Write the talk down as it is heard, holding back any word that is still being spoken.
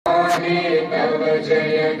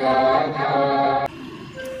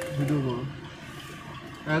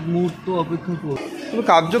এক মুহূর্ত অপেক্ষা কর।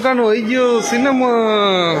 কার্যকান ওই যে সিনেমা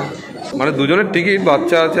মানে দুজনের টিকিট,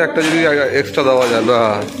 বাচ্চা আছে একটা, যদি এক্সট্রা দেওয়া যায়।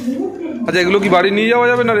 আচ্ছা, এগুলো কি বাড়ি নিয়ে যাওয়া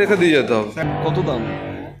যাবে না রেখে দিয়ে যেতে হবে? কত দাম?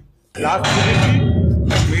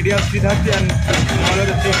 মিডিয়াম ফ্রি থাকছে।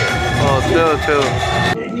 আচ্ছা আচ্ছা,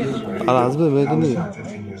 আর আসবে বেগুনি?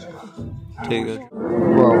 ঠিক আছে।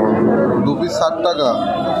 দু পিস 60 টাকা।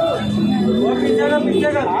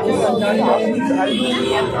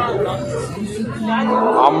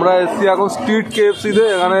 আমরা এসছি এখন স্ট্রিট কেএফসিতে।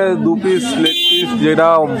 এখানে 2 পিস লেগ পিস, যেটা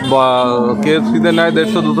কেএফসিতে নেয়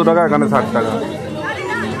 150-200 টাকা, এখানে 60 টাকা।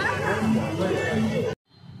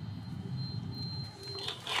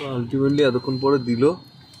 আলটিমেটলি এতক্ষণ পরে দিল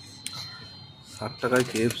 60 টাকায়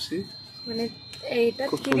কেএফসি। মানে এইটা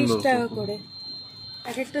 30 টাকা করে,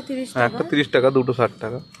 একটা 30 টাকা, দুটো 60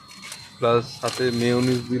 টাকা, প্লাস সাথে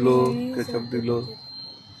মেয়োনিজ দিল, কেচাপ দিল।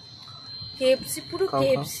 কেএফসি পুরো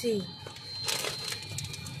কেএফসি।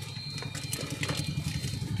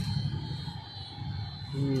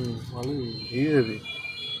 ভালোই ভিড় হেবি।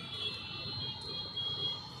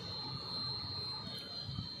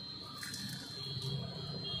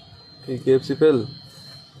 কি KFC fail?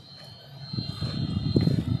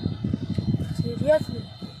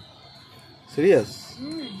 Serious?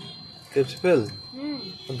 KFC fail?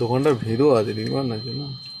 দোকানটার ভিড়ও আছে নির্মাণ আছে না।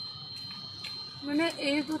 মানে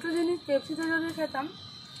এই দুটো জিনিস কেএফসিতে যদি খেতাম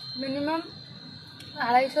মিনিমাম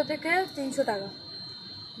 250 থেকে 300 টাকা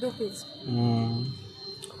 2 পিস।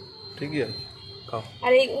 ঠিকই আছে, খাও।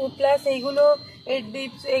 আর এই প্লাস এইগুলো, এই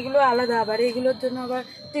ডিপস এগুলো আলাদা, আবার এইগুলোর জন্য আবার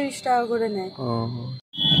 30 টাকা করে নেয়।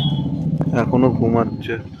 এখনো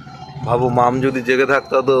ঘুমাচ্ছে। ভাবো, মাম যদি জেগে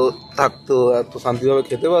থাকতো এত শান্তিভাবে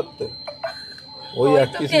খেতে পারতে? ওই এক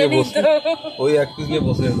পিস নিয়ে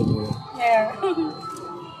বসে যেত পুরো।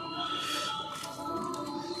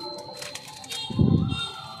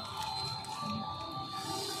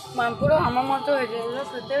 মাম পুরো আমার মতো হয়ে যায়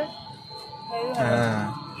সাথে। হ্যাঁ,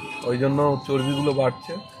 ওই জন্য চর্বিগুলো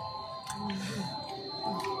বাড়ছে।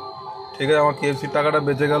 ঠিক আছে, আমার কেএফসির টাকাটা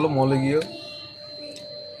বেঁচে গেল মলে গিয়ে।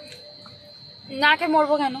 না খেয়ে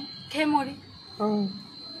মরবো কেন? খেয়ে মরি।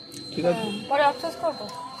 ঠিক আছে, পরে আফসোস করবো।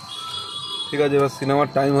 ঠিক আছে, এবার সিনেমার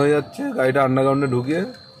টাইম হয়ে যাচ্ছে, গাড়িটা আন্ডারগ্রাউন্ডে ঢুকিয়ে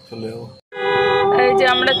চলে যাবো। এই যে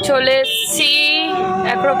আমরা চলে এসেছি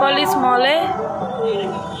অ্যাক্রোপলিস মলে।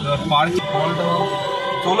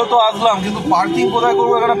 চলো তো আসলাম, কিন্তু পার্কিং কোথায়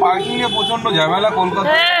করবো? এখানে পার্কিং নিয়ে প্রচন্ড ঝামেলা কলকাতা।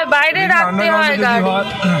 হ্যাঁ, বাইরে রাখতে হয় গাড়ি।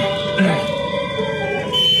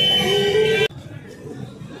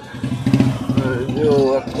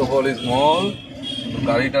 অ্যাক্রোপলিস মল,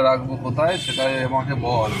 গাড়িটা রাখবো কোথায় সেটাই আমাকে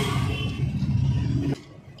বল।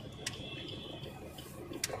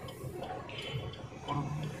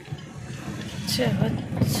 আচ্ছা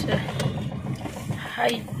আচ্ছা,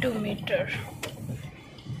 হাইট 2 মিটার।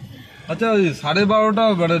 আচ্ছা, ওই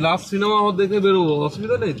 12:30 মানে লাস্ট সিনেমা হল দেখে বেরোবো,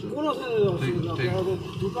 অসুবিধা নেই তো?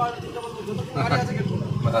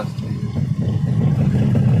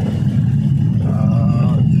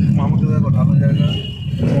 মামাকে দেখো, ভালো জায়গা।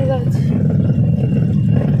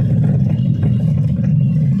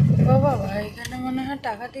 ও বাবা, এখানে মনে হয়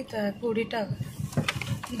টাকা দিতে হয় 20 টাকা,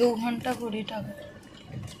 2 ঘন্টা 20 টাকা।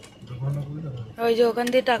 ওই যে ওখান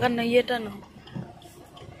দিয়ে টাকা নেই, এটা না।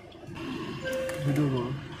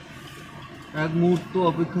 এক মুহূর্ত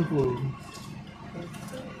অপেক্ষা করো।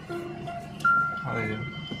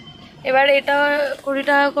 এবার এটা 20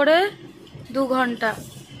 টাকা করে 2 ঘন্টা।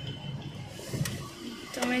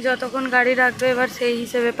 তুমি যতক্ষণ গাড়ি রাখবে এবার সেই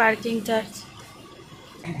হিসেবে पार्किंग चार्ज।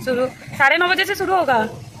 शुरू 9:30 बजे से शुरू होगा।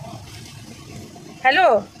 हेलो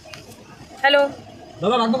हेलो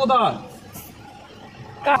দাদা, রাখবো কোথায়?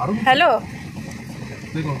 हेलो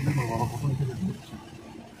দেখো দেখো বাবা, কখন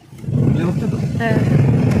হচ্ছে তো। হ্যাঁ,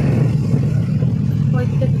 ওই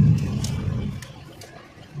দিকে।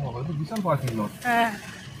 বাবা, তো বিশাল পার্কিং লট। হ্যাঁ,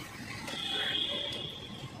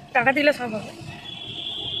 টাকা দিলে সব হবে।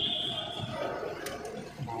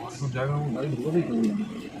 জায়গা গাড়ি ঢুকবেই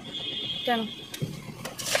কেন?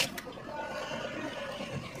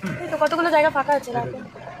 এই তো কতগুলো জায়গা ফাঁকা আছে, রাখো।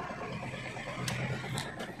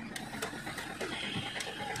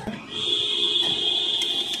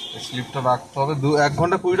 স্লিপটা রাখতে হবে। 1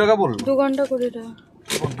 ঘন্টা 20 টাকা বললো। 2 ঘন্টা 20 টাকা।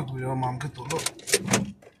 2 ঘন্টা 20 টাকা। মামকে তোলো।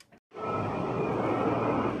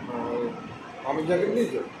 আমি জ্যাকেট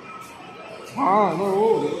নিয়েছো? হ্যাঁ, না ও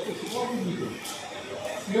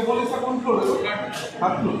Cinepolis control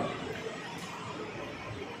থাকলো।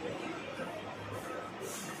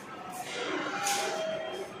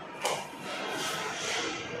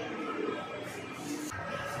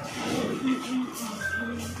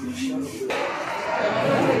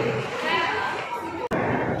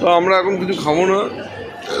 তো আমরা এখন কিছু খাবো না,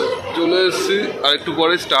 চলে এসেছি, আর একটু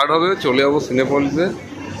পরে স্টার্ট হবে, চলে যাবো সিনেপলিসে,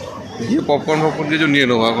 গিয়ে পপকর্ন কিছু নিয়ে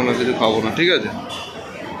নেবো, এখন আর কিছু খাবো না, ঠিক আছে?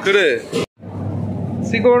 রে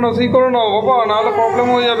সি করে নাও বাবা, নাহলে প্রবলেম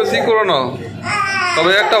হয়ে যাবে, সি করে নাও।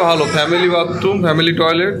 তবে একটা ভালো family bathroom, family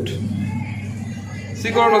toilet, C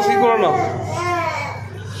করে নাও।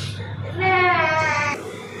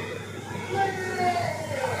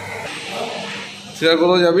 শেয়ার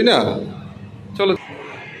কোথাও যাবি না, চলো।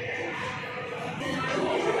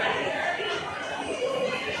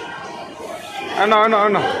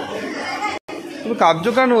 না তুমি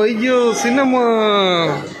কাঁদছো কেন? এই যে সিনেমা,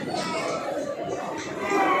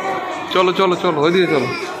 চলো ওইদিকে চলো।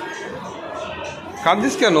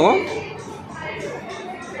 কাঁদছিস কেন?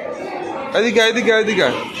 এদিকে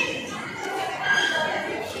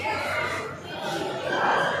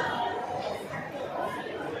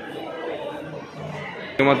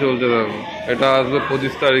সিনেমা চলছে দেখো, এটা আসবে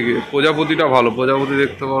 25 তারিখে। প্রজাপতিটা ভালো, প্রজাপতি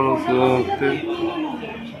দেখতে পারো শুভ মুহূর্তে।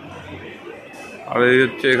 আর এই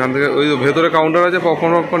হচ্ছে এখান থেকে ওই ভেতরে কাউন্টার আছে,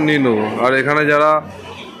 পপকর্ন নিয়ে নেবো। আর এখানে যারা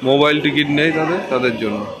মোবাইল টিকিট নেই তাদের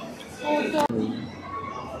জন্য।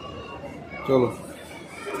 চলো,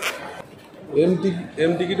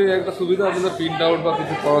 এম টিকিটের একটা সুবিধা, আপনাদের প্রিন্ট আউট বা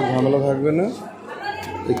কিছু করার ঝামেলা থাকবে না।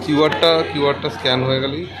 এই কিউআরটা স্ক্যান হয়ে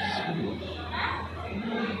গেলেই।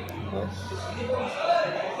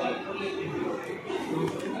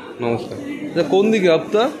 নমস্কার, কোন দিকে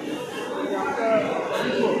আপনার?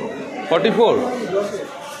 44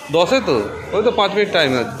 10-এ তো, ওই তো 5 মিনিট টাইম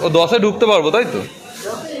আছে। ও 10-এ ঢুকতে পারবো, তাই তো?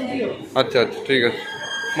 আচ্ছা ঠিক আছে।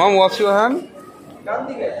 মাম, ওয়াশ ইউর হ্যান্ড।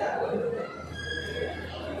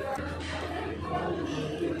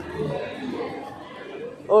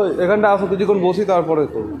 ওই এখানটা আসো, কিছুক্ষণ বসি, তারপরে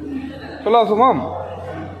তো চলে আসো মাম।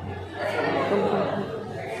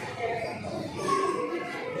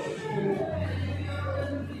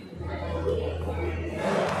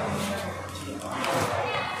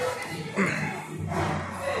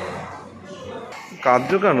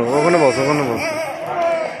 কাঁদছো কেন? ওখানে বসো।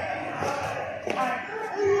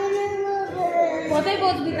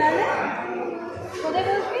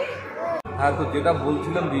 হ্যাঁ, তো যেটা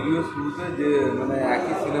বলছিলাম ভিডিও শুরুতে, যে মানে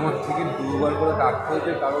একই সিনেমার টিকিট দুবার করে কাটতে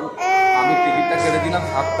হয়েছে, কারণ আমি টিকিটটা কেটেছিলাম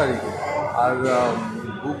 7 তারিখে। আর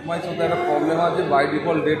বুক মাই শোতে একটা প্রবলেম আছে, বাই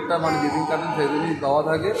ডিফল্ট ডেটটা মানে যেদিন কাটেন সেদিনই দেওয়া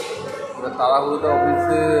থাকে। তাড়াহুড়োতে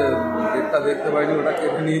অফিসে ডেটটা দেখতে পাইনি, ওটা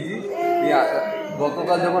কেটে নিয়েছি।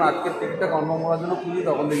 গতকাল যখন আজকের টিকিটটা কনফার্ম করার জন্য খুঁজি,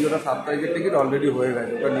 তখন দেখি ওটা 7 তারিখের টিকিট অলরেডি হয়ে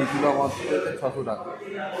গেছে। ওটা নিয়েছিল আমার থেকে 600 টাকা।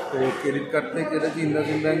 তো ক্রেডিট কার্ড থেকে কেটেছি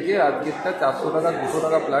ইন্ডাসইন্ড ব্যাঙ্কে। আজকেরটা 400 টাকা, 200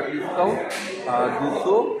 টাকা ফ্ল্যাট ডিসকাউন্ট, আর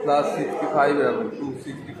 200 প্লাস 65 এরকম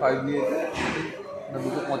 265 নিয়েছে, না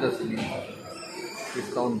 285 নিয়েছে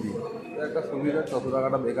ডিসকাউন্ট দিয়ে। একটা সুবিধা, 600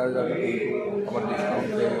 টাকাটা বেকার যাবে, আবার ডিসকাউন্ট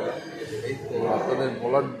দেবে। এই তো আপনাদের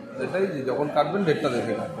বলার এটাই, যে যখন কাটবেন ডেটটা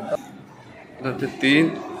দেখে কাটবেন। এটা হচ্ছে 3।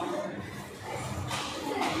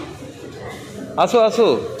 আসো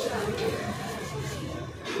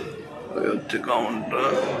হচ্ছে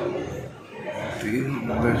কাউন্টার 3,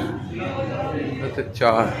 হচ্ছে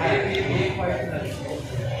 4।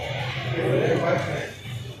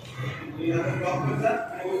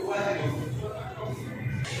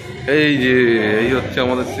 এই হচ্ছে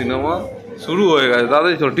আমাদের সিনেমা শুরু হয়ে গেছে। দাদা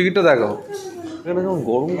চলো, টিকিটটা দেখাও। এখানে যেমন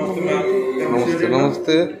গরম।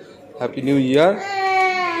 Namaste, happy new year.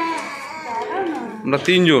 আমরা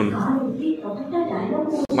 3 জন,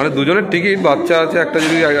 মানে 2 জনের টিকিট, বাচ্চা আছে একটা,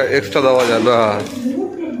 যদি এক্সট্রা দেওয়া যায়।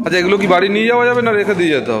 আচ্ছা, এগুলো কি বাড়ি নিয়ে যাওয়া যাবে না রেখে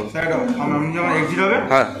দিয়ে যেতে হবে?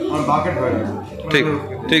 হ্যাঁ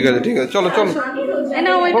ঠিক আছে। চলো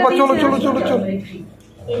বাবা, চলো।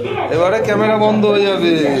 এবারে ক্যামেরা বন্ধ হয়ে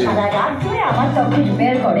যাবে।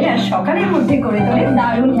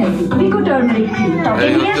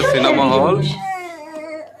 এই হচ্ছে সিনেমা হল।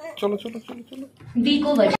 চলো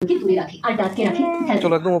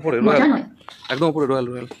একদম উপরে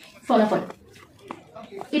রয়্যাল। ফলাফল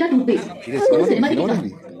এটা টুথপেস্ট কোন সিনেমা টিকিট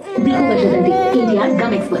বিকো বর্জনটি ইন্ডিয়ার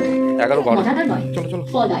গাম এক্সপার্ট 11-12 চলো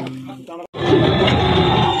ফল আয়।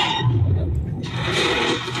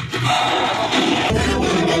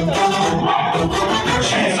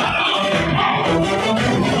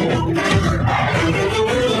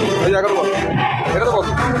 এই 11 বল, এটা তো বল,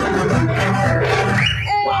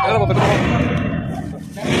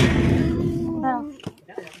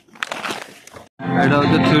 এটা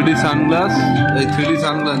হচ্ছে 3D সানগ্লাস। এই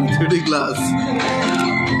 3D গ্লাস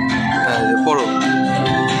পড়ো।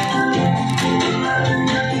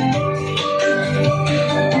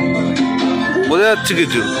 বোঝা যাচ্ছে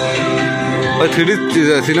কিছু? ওই 3D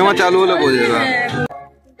সিনেমা চালু হলে বোঝা যাবে।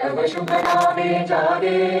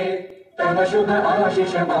 तव शुभ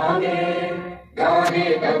आशीष मागे गाहे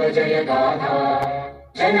तव जय गाथा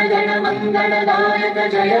जन गण मंगलदायक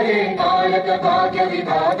जय हे तारक भाग्य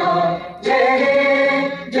विधाता जय हे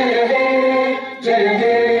जय हे जय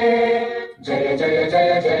हे जय जय जय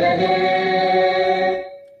जय हे।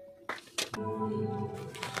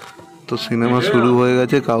 তো সিনেমা শুরু হয়ে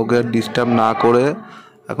গেছে, কাউকে আর ডিস্টার্ব না করে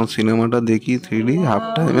এখন সিনেমাটা দেখি 3D, হাফ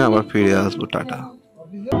টাইমে আবার ফিরে আসবো। টাটা।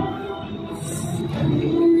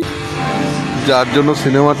 যার জন্য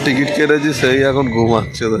সিনেমার টিকিট কেটেছি সেই এখন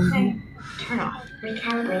ঘুমাচ্ছে।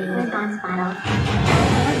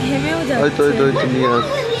 নিয়ে আস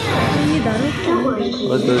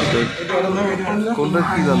কোনটা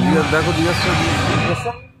কি দাম দেখো,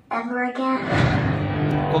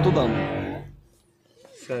 কত দাম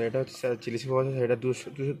স্যার? এটা হচ্ছে স্যার চিলি চিকেন আছে স্যার, এটা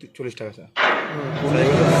 240 টাকা sir.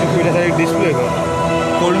 Sir display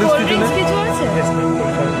cold drinks কিছু নেই?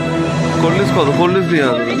 কোল্ড ড্রিঙ্কস কত? কোল্ড ড্রিঙ্কস দিয়ে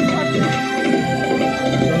আসবে।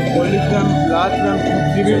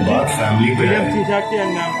 फैमिली पे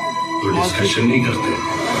तो डिस्कशन नहीं करते,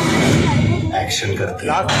 एक्शन करते।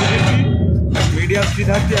 मीडियम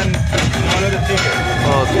सीधा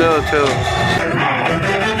अच्छा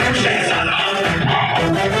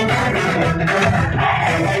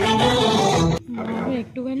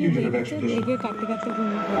একটুখানি দেখেছে, দেখে কাটতে কাটতে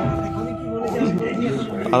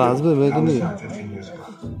আর আসবে মেয়েকে নিয়ে।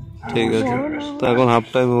 ঠিক আছে, তো এখন হাফ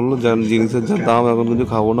টাইম হলো, জিনিসের যা দাম এখন কিছু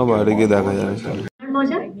খাবো না, বাইরে গিয়ে দেখা যাবে।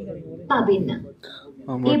 মজা পাবেন না।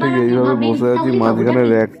 আমরা ঠিক এইভাবে বসে আছি, মাঝখানে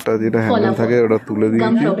র্যাকটা যেটা হ্যান্ডেল থাকে ওটা তুলে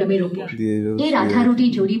দিয়েছি। এর 18টি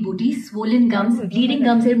জড়িবুটি সোলেন গামস, ব্লিডিং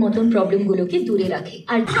গামস এর মতন প্রবলেম গুলোকে দূরে রাখে।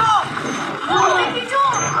 আর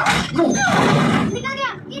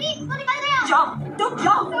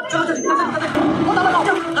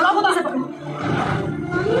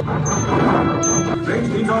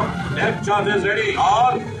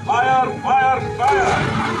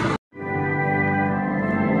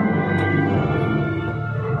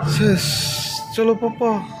শেষ। চলো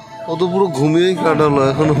পাপা, ও তো পুরো ঘুমিয়েই কাটালো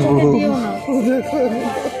এখনো পুরো।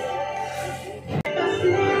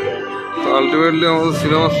 আলটিমেটলি আমাদের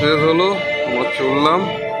সিনেমা শেষ হলো, আমরা চললাম।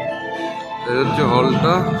 এই হচ্ছে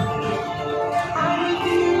হলটা।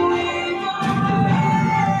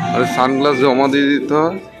 আর সানগ্লাস জমা দিয়ে দিতে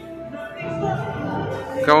হয়।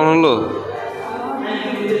 কেমন হলো?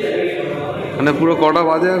 মানে পুরো কটা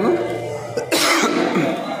বাজে এখন?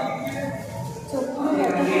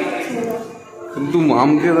 কিন্তু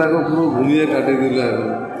মামকে দেখো পুরো ঘুমিয়ে কাটে দিল এখন।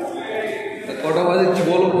 কটা বাজে কি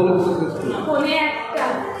বলো বলো?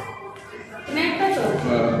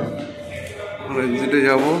 এক্সিটে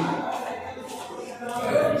যাবো।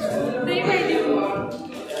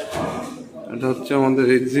 এটা হচ্ছে আমাদের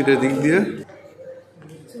এক্সিট, এদিক দিয়ে।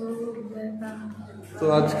 তো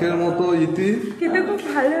আজকের মতো ইতি, কিন্তু খুব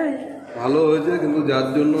ভালো হয়েছে, কিন্তু যার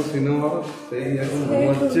জন্য সিনেমা সেই এখন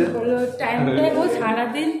ঘুমাচ্ছে। টাইমটা ও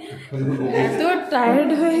সারাদিন এত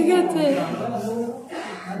টায়ার্ড হয়ে গেছে।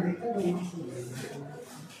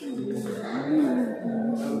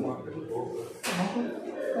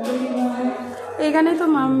 এখানেই তো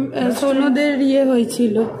সোনুদের ইয়ে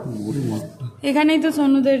হয়েছিল, এখানেই তো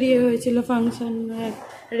সোনুদের ইয়ে হয়েছিল, ফাংশন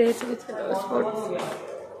রেস হয়েছিল, স্পোর্টস।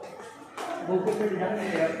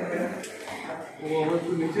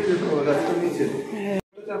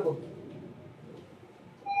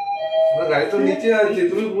 গাড়ি তো নিচে আছে,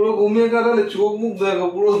 তুমি পুরো ঘুমিয়ে কাটালে, চোখ মুখ দেখো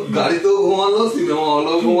পুরো, গাড়ি তো ঘুমালো, সিনেমা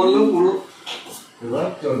হলও ঘুমালো পুরো।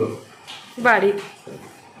 চলো বাড়ি।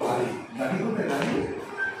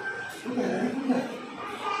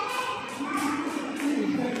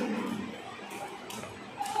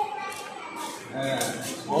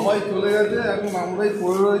 সবাই চলে গেছে, এখন আমরাই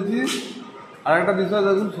পড়ে রয়েছি। আর একটা বিষয়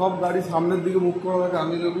দেখুন, সব গাড়ি সামনের দিকে মুখ করা থাকে,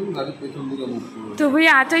 আমি দেখুন গাড়ি পেছন দিকে মুখ করা। তুমি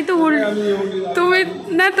আছোই তো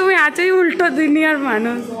তুমি আছোই উল্টো দুনিয়ার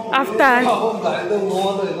মানুষ। আফটার গাড়িতে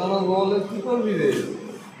ঘুমালো, এখানে ঘুমালে কি করবি রে?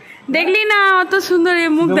 দেখলি না অত সুন্দর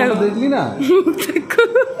মুখ দেখো, দেখলি না মুখ দেখো।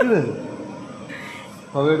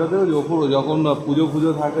 তবে এটাতে যখন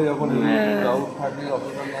পুজো থাকে, যখন থাকে,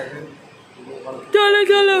 অপারেশন থাকে। চলো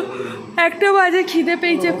চলো, 1টা বাজে, খিদে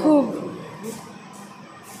পেয়েছে খুব।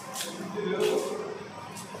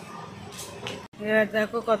 এবার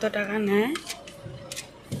দেখো কত টাকা নেয়।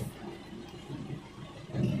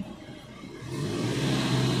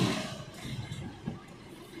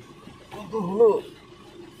 কত হলো?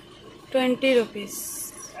 20 rupees।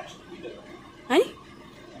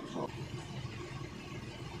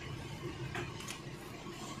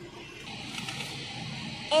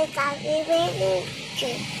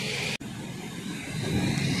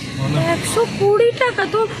 হ্যাঁ, 120 টাকা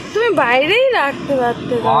তো তুমি বাইরেই রাখতে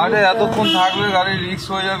পারতে। আরে এতক্ষণ থাকবে, গাড়ি রিস্ক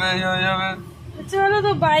হয়ে যাবে, এই হয়ে যাবে। চলো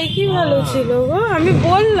তো, বাইকই ভালো ছিল গো, আমি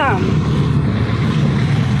বললাম।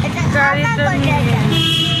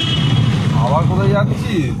 আবার কোথায়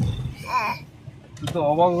যাচ্ছিস? তুই তো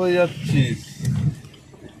অবাক হয়ে যাচ্ছিস।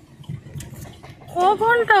 ক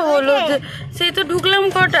ঘন্টা হলো? সেই তো ঢুকলাম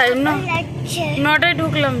কটায়? 9টায়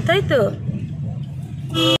ঢুকলাম, তাই তো।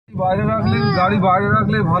 বাইরে রাখলে, গাড়ি বাইরে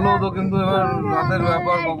রাখলে ভালো হতো, কিন্তু এবার রাতের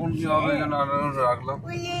ব্যাপার, কখন কি হবে যেন রাখলাম।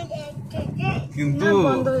 কিন্তু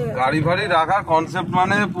গাড়ি ফাড়ি রাখার কনসেপ্ট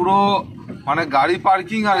মানে পুরো মানে গাড়ি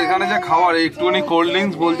পার্কিং আর এখানে যে খাবার, একটুখানি কোল্ড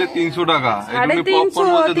ড্রিঙ্কস বলছে 300 টাকা, একটুখানি পপকর্ন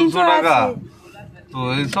বলছে 200 টাকা। তো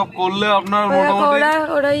এইসব করলে আপনার মোটামুটি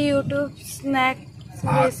ওরা YouTube snack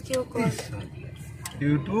rescue call,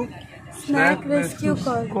 YouTube snack rescue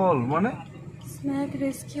call মানে স্ন্যাক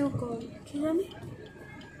রেস্কিউ কল কি জানি।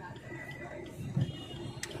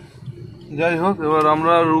 যাই হোক, এবার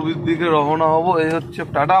আমরা রুবির দিকে রওনা হব। এই হচ্ছে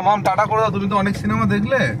টাটা। মাম টাটা করে দাও, তুমি তো অনেক সিনেমা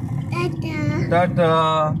দেখলে। টাটা।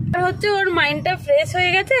 হচ্ছে ওর মাইন্ডটা ফ্রেশ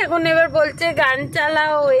হয়ে গেছে এখন, এবার বলছে গান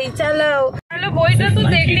চালাও, এই চালাও। তাহলে বইটা তো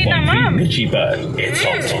দেখলি না মাম?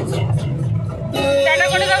 টাটা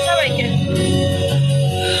করে দাও সবাইকে।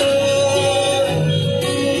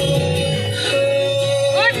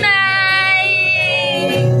 Good night.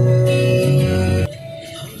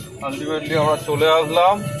 আলটিমেটলি আমরা চলে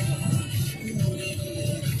আসলাম।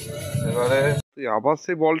 এবারে তুই আবার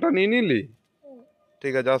সেই বলটা নিয়ে নিলি?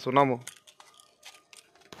 ঠিক আছে, যা শোনামো।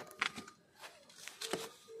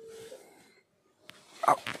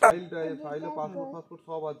 ফাইলে পাসপোর্ট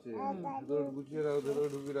সব আছে, ভেতরে গুছিয়ে রাখবে, ভেতরে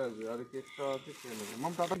ঢুকিয়ে রাখবে, আর কেকটা আছে খেয়ে নেবে।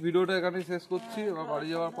 মাম টাটা। ভিডিওটা এখানেই শেষ করছি, এবার বাড়ি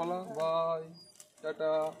যাওয়ার পালা। By, tata.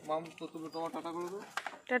 মাম তো তুমি তোমার টাটা করে দাও।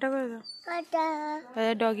 টাটা করে দাও। টাটা।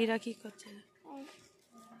 ডগিরা কি করছে?